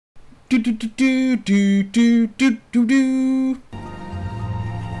Hail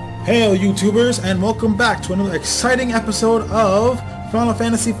YouTubers, and welcome back to another exciting episode of Final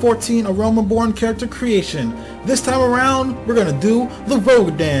Fantasy XIV Aroma-Born Character Creation. This time around, we're gonna do the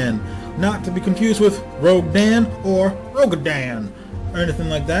Roegadyn, not to be confused with Roegadyn or Roegadyn or anything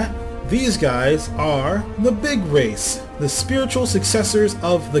like that. These guys are the Big Race, the spiritual successors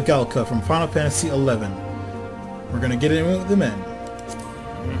of the Galka from Final Fantasy XI. We're gonna get in with the men.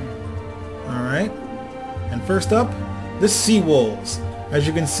 Alright, and first up, the Sea Wolves. As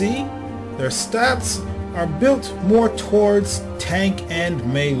you can see, their stats are built more towards tank and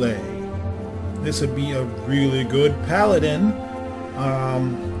melee. This would be a really good paladin,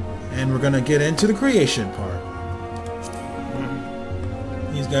 and we're gonna get into the creation part.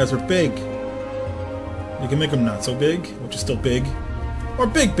 These guys are big. You can make them not so big, which is still big, or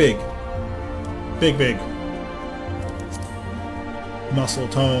big. Big. Muscle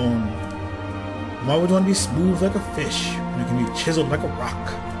tone. Why would you want to be smooth like a fish when you can be chiseled like a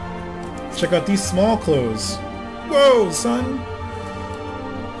rock? Check out these small clothes. Whoa, son!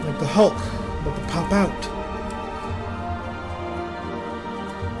 Like the Hulk, about to pop out.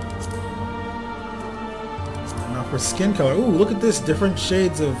 Now for skin color. Ooh, look at this, different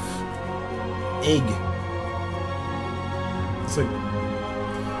shades of egg. It's like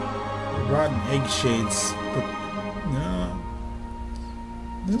rotten egg shades. But, yeah.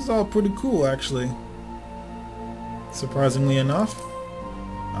 This is all pretty cool, actually. Surprisingly enough,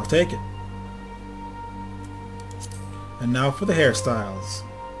 I'll take it. And now for the hairstyles.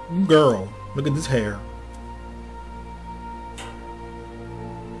 Girl, look at this hair.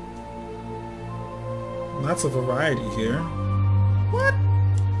 Lots of variety here. What?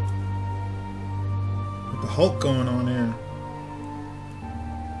 With the Hulk going on here.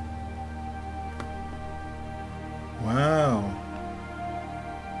 Wow.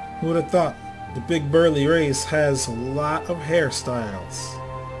 Who would have thought the big burly race has a lot of hairstyles?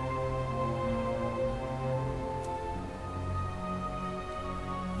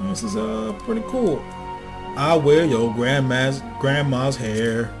 This is pretty cool. I wear your grandma's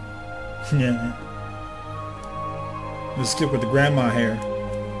hair. Yeah. Let's stick with the grandma hair.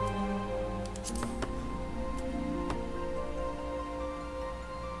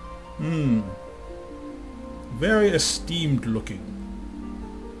 Very esteemed looking.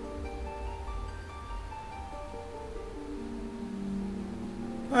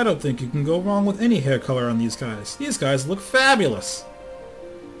 I don't think you can go wrong with any hair color on these guys. These guys look fabulous.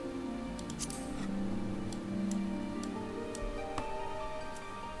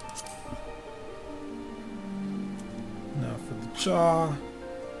 Now for the jaw.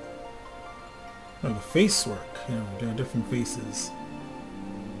 Oh, the face work. You know, there are different faces.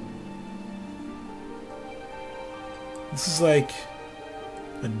 This is like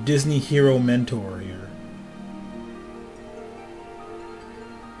a Disney hero mentor here.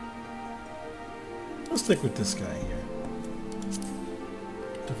 I'll stick with this guy here.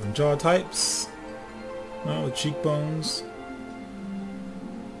 Different jaw types. Oh, the cheekbones.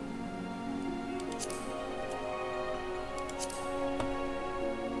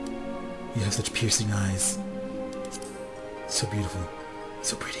 You have such piercing eyes. So beautiful.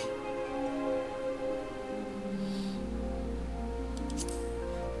 So pretty.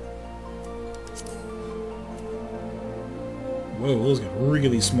 Whoa, those get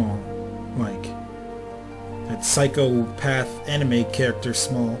really small. Like that psychopath anime character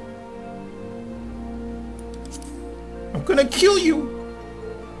small. I'm gonna kill you!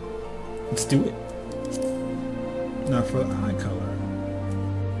 Let's do it. Now for the eye color.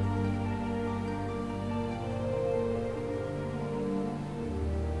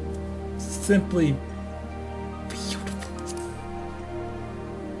 Simply beautiful.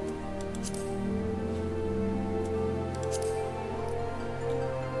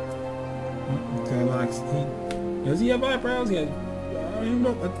 Guy likes. Does he have eyebrows? Yeah.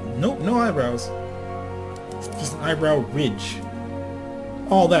 Nope, no eyebrows. Just an eyebrow ridge.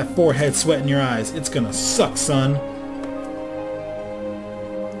 All that forehead sweat in your eyes. It's gonna suck, son.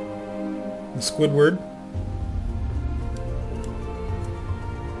 The Squidward.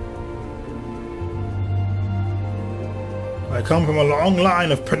 I come from a long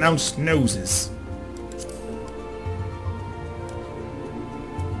line of pronounced noses.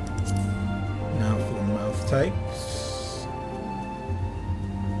 Now for the mouth types.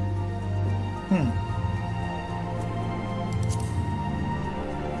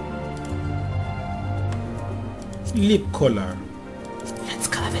 Lip color. Let's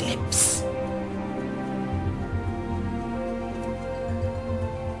color the lips.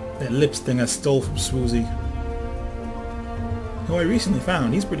 That lips thing I stole from Swoozy. who I recently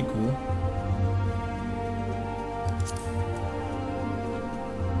found. He's pretty cool.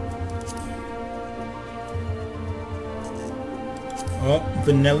 Oh,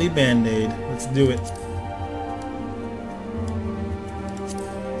 Vanelli Band-Aid. Let's do it.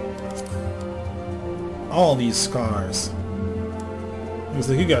 All these scars. Looks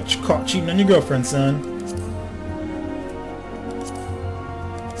like you got caught cheating on your girlfriend, son.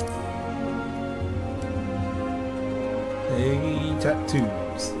 Hey,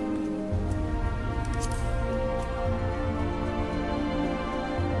 tattoos.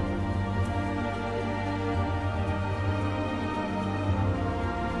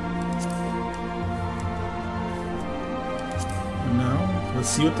 Now, let's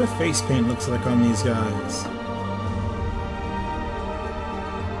see what the face paint looks like on these guys.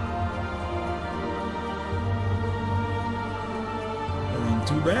 That ain't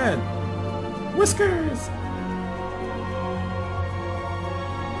too bad. Whiskers!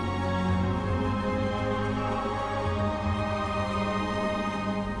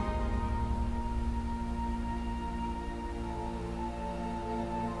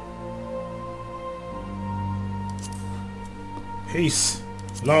 Peace,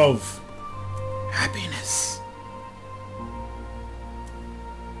 love, happiness.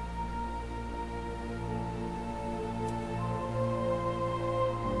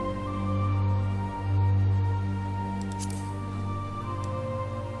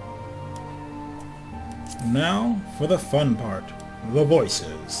 Now for the fun part, the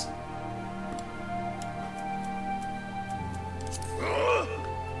voices.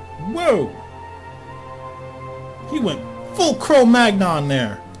 Whoa! He went full Cro-Magnon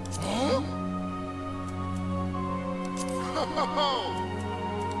there. Huh?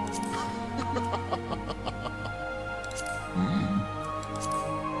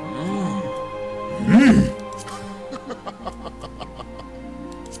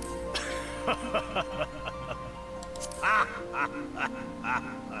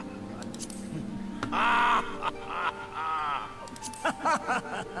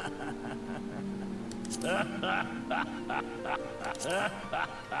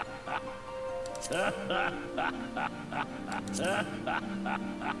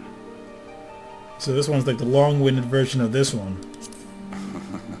 So this one's like the long-winded version of this one.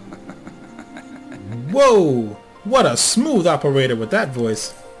 Whoa! What a smooth operator with that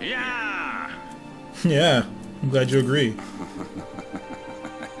voice. Yeah. Yeah, I'm glad you agree.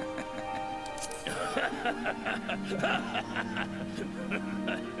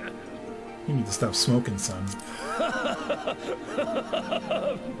 You need to stop smoking, son.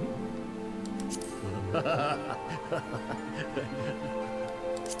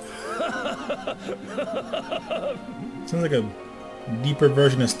 Sounds like a deeper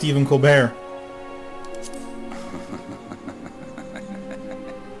version of Stephen Colbert.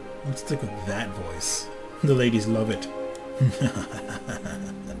 Let's stick with that voice. The ladies love it.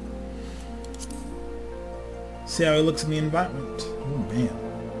 See how he looks in the environment. Oh man.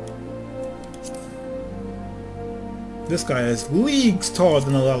 This guy is leagues taller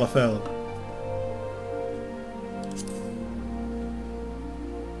than the Lalafell.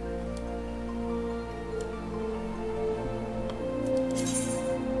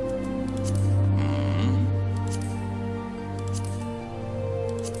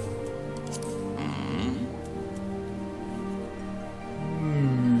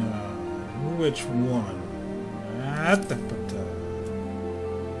 Which one?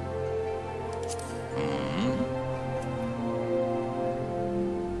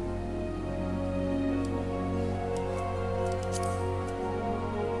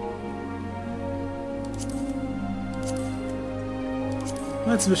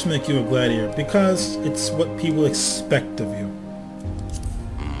 Let's just make you a gladiator, because it's what people expect of you.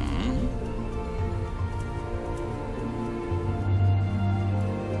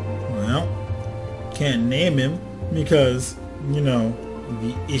 Well, can't name him because, you know,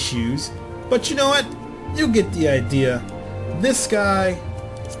 the issues. But you know what? You get the idea. This guy...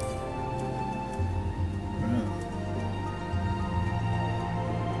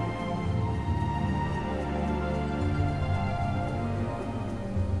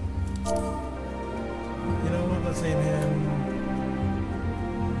 You know what? Let's name him...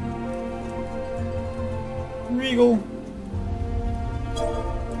 Regal.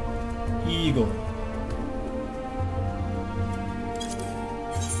 Eagle.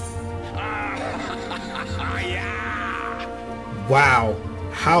 Wow,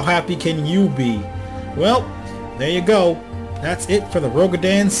 how happy can you be? Well, there you go. That's it for the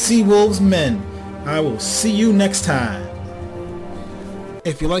Roegadyn Seawolves Men. I will see you next time.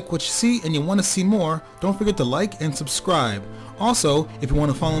 If you like what you see and you want to see more, don't forget to like and subscribe. Also, if you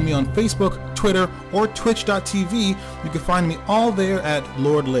want to follow me on Facebook, Twitter, or Twitch.tv, you can find me all there at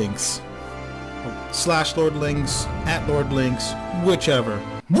Lord Links. /Lord Links, @Lord Links, whichever.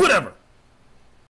 Whatever!